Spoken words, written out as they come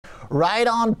Right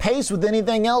on pace with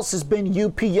anything else has been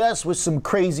UPS with some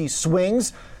crazy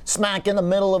swings. Smack in the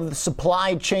middle of the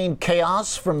supply chain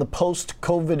chaos from the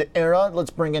post-COVID era.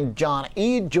 Let's bring in John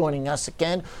Eade, joining us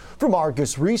again from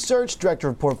Argus Research, Director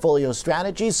of Portfolio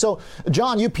Strategy. So,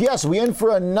 John, UPS, we in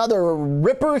for another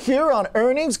ripper here on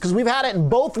earnings? Because we've had it in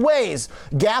both ways.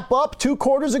 Gap up 2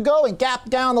 quarters ago and gap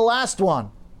down the last one.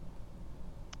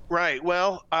 Right.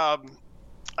 Well,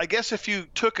 I guess if you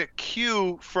took a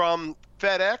cue from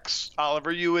FedEx,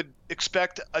 Oliver, you would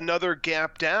expect another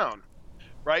gap down.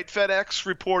 Right? FedEx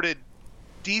reported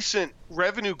decent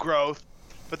revenue growth,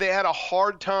 but they had a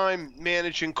hard time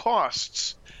managing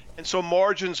costs. And so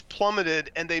margins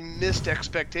plummeted and they missed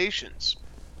expectations.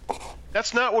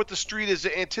 That's not what the street is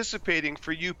anticipating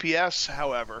for UPS,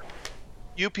 however.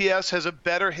 UPS has a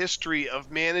better history of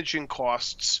managing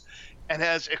costs and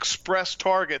has expressed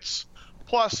targets,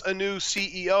 plus a new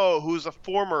CEO who's a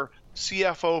former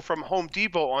CFO from Home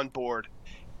Depot on board.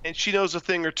 And she knows a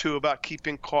thing or two about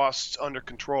keeping costs under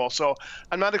control. So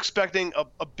I'm not expecting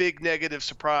a big negative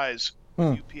surprise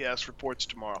when UPS reports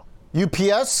tomorrow.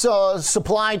 UPS,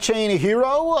 supply chain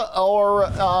hero, or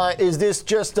is this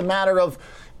just a matter of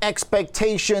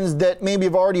expectations that maybe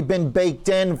have already been baked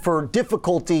in for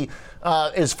difficulty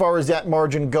as far as that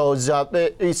margin goes? Are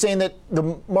you saying that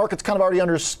the market's kind of already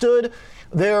understood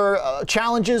their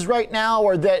challenges right now,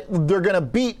 or that they're going to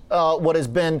beat what has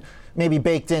been maybe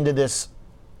baked into this?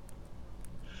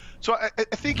 So I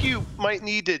think you might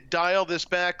need to dial this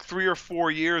back 3 or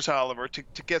 4 years, Oliver,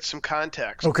 to get some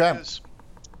context. Okay. Because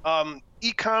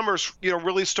e-commerce,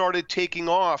 really started taking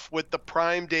off with the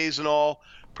Prime days and all,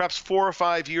 perhaps 4 or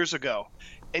 5 years ago,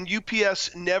 and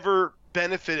UPS never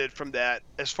benefited from that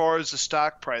as far as the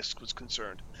stock price was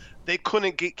concerned. They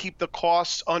couldn't keep the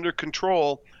costs under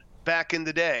control back in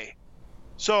the day.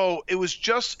 So it was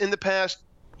just in the past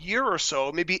year or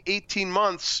so, maybe 18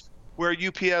 months, where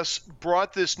UPS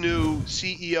brought this new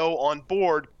CEO on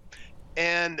board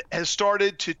and has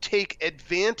started to take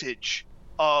advantage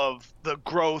of the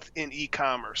growth in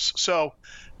e-commerce. So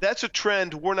that's a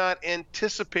trend we're not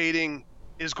anticipating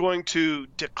is going to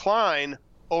decline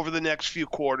over the next few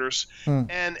quarters.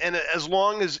 And as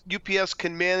long as UPS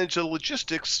can manage the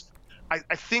logistics,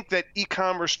 I think that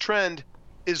e-commerce trend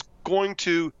is going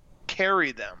to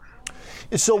carry them.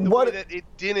 So in the what way that it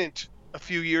didn't a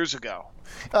few years ago.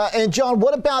 And John,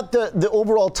 what about the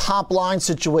overall top line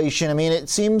situation? I mean, it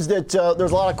seems that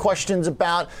there's a lot of questions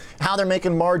about how they're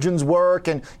making margins work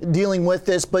and dealing with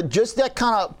this, but just that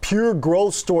kind of pure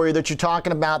growth story that you're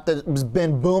talking about that has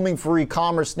been booming for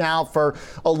e-commerce now for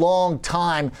a long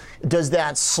time, does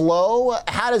that slow?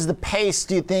 How does the pace,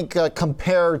 do you think,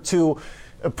 compare to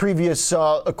previous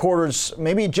quarters,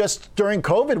 maybe just during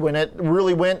COVID when it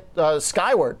really went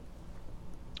skyward?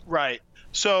 Right.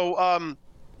 So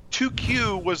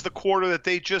 2Q was the quarter that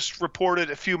they just reported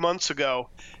a few months ago,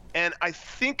 and I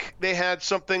think they had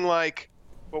something like,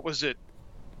 what was it,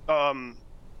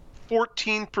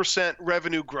 14%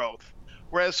 revenue growth,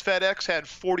 whereas FedEx had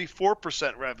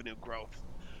 44% revenue growth.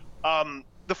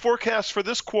 The forecasts for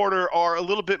this quarter are a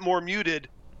little bit more muted,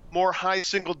 more high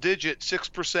single digit,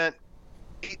 6%,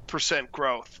 8%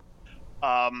 growth.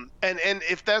 And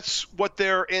if that's what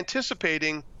they're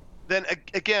anticipating, then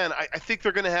again, I think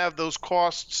they're going to have those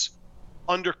costs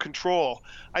under control.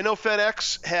 I know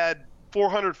FedEx had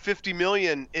 $450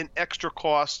 million in extra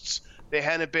costs they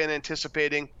hadn't been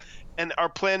anticipating and are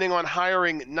planning on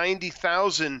hiring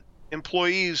 90,000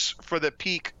 employees for the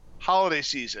peak holiday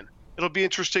season. It'll be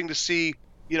interesting to see,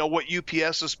 what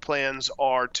UPS's plans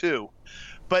are too.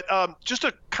 But just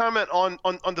a comment on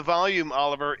the volume,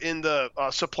 Oliver, in the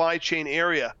supply chain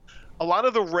area. A lot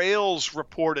of the rails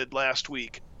reported last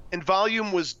week, and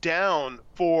volume was down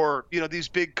for, these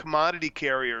big commodity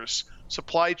carriers,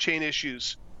 supply chain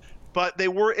issues. But they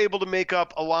were able to make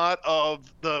up a lot of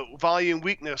the volume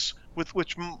weakness with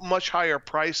much higher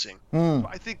pricing. So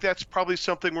I think that's probably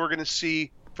something we're going to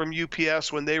see from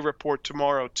UPS when they report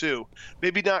tomorrow too.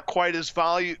 Maybe not quite as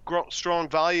strong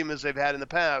volume as they've had in the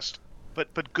past,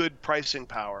 but good pricing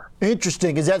power.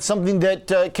 Interesting. Is that something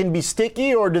that can be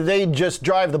sticky, or do they just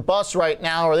drive the bus right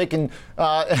now, or they can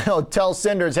tell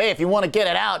senders, hey, if you want to get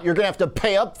it out, you're going to have to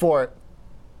pay up for it?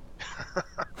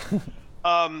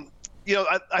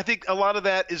 I think a lot of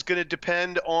that is going to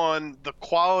depend on the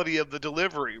quality of the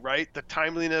delivery, right? The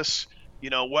timeliness,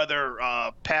 whether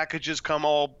packages come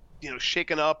all,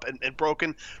 shaken up and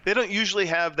broken. They don't usually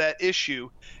have that issue.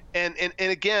 And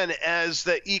again, as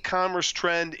the e-commerce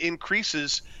trend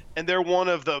increases, and they're one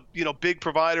of the big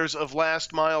providers of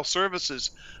last mile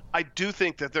services, I do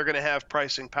think that they're going to have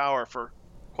pricing power for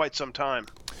quite some time.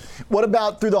 What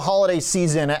about through the holiday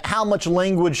season? How much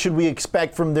language should we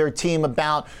expect from their team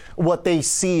about what they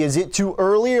see? Is it too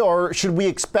early, or should we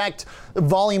expect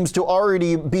volumes to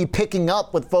already be picking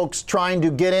up with folks trying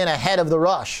to get in ahead of the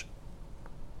rush?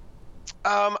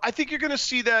 I think you're going to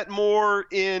see that more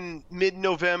in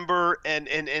mid-November and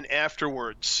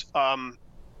afterwards.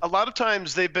 A lot of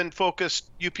times they've been focused,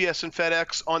 UPS and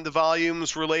FedEx, on the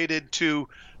volumes related to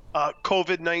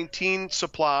COVID-19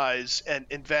 supplies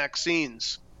and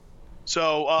vaccines.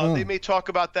 So they may talk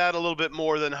about that a little bit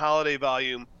more than holiday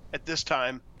volume at this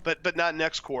time, but not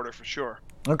next quarter for sure.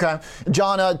 Okay.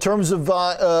 John, in terms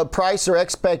of price or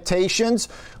expectations,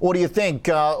 what do you think?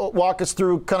 Walk us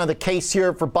through kind of the case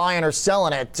here for buying or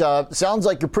selling it. Sounds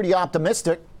like you're pretty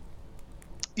optimistic.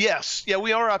 Yes. Yeah,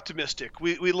 we are optimistic.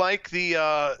 We like the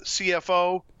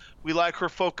CFO. We like her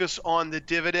focus on the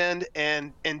dividend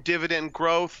and dividend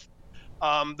growth.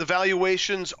 The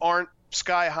valuations aren't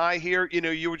sky high here. You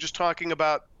know, you were just talking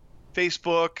about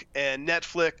Facebook and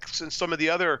Netflix and some of the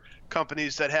other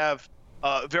companies that have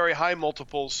very high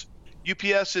multiples.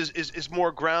 UPS is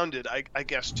more grounded, I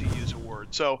guess, to use a word.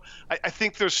 So I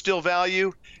think there's still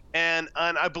value, and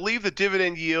I believe the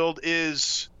dividend yield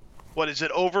is, what is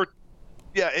it, over?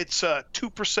 Yeah, it's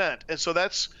 2%, and so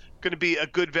that's going to be a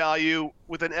good value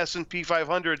with an S&P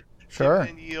 500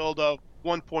 dividend yield of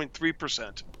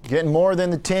 1.3%. Getting more than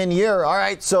the 10-year. All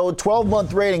right, so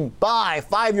 12-month rating, buy.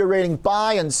 5-year rating,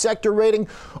 buy. And sector rating,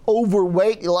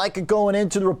 overweight. You like it going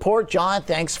into the report. John,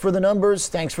 thanks for the numbers.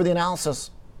 Thanks for the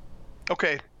analysis.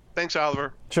 Okay. Thanks,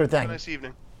 Oliver. Sure thing. Have a nice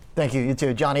evening. Thank you. You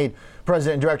too. John Eade,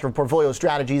 President and Director of Portfolio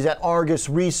Strategies at Argus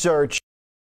Research.